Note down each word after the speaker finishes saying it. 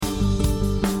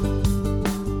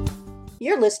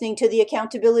You're listening to the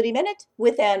Accountability Minute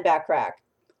with Ann Backrack.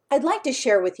 I'd like to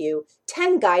share with you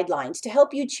 10 guidelines to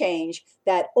help you change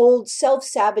that old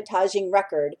self-sabotaging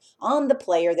record on the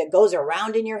player that goes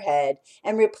around in your head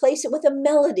and replace it with a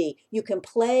melody you can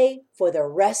play for the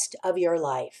rest of your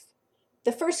life.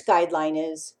 The first guideline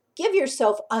is give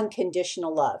yourself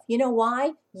unconditional love. You know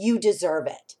why? You deserve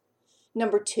it.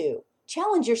 Number 2,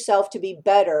 challenge yourself to be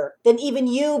better than even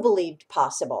you believed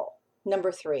possible.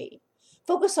 Number 3,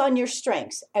 focus on your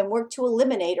strengths and work to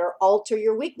eliminate or alter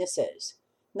your weaknesses.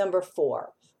 Number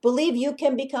 4, believe you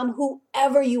can become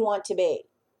whoever you want to be.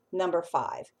 Number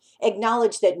 5,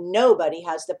 acknowledge that nobody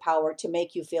has the power to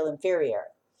make you feel inferior.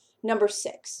 Number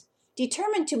 6,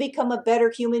 determine to become a better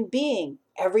human being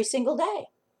every single day.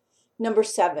 Number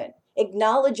 7,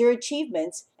 acknowledge your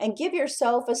achievements and give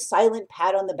yourself a silent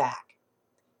pat on the back.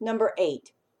 Number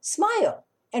 8, smile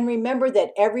and remember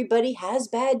that everybody has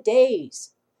bad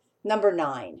days. Number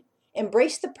 9,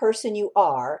 embrace the person you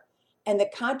are and the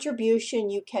contribution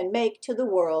you can make to the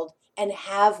world and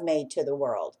have made to the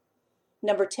world.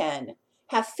 Number 10,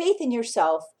 have faith in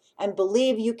yourself and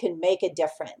believe you can make a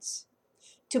difference.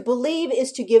 To believe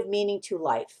is to give meaning to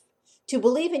life. To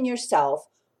believe in yourself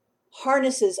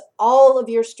harnesses all of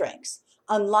your strengths,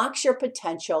 unlocks your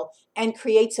potential, and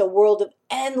creates a world of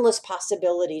endless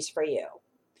possibilities for you.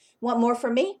 Want more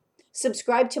from me?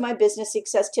 Subscribe to my business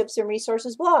success tips and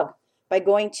resources blog by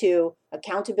going to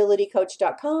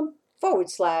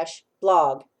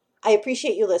accountabilitycoach.com/blog. I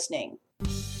appreciate you listening.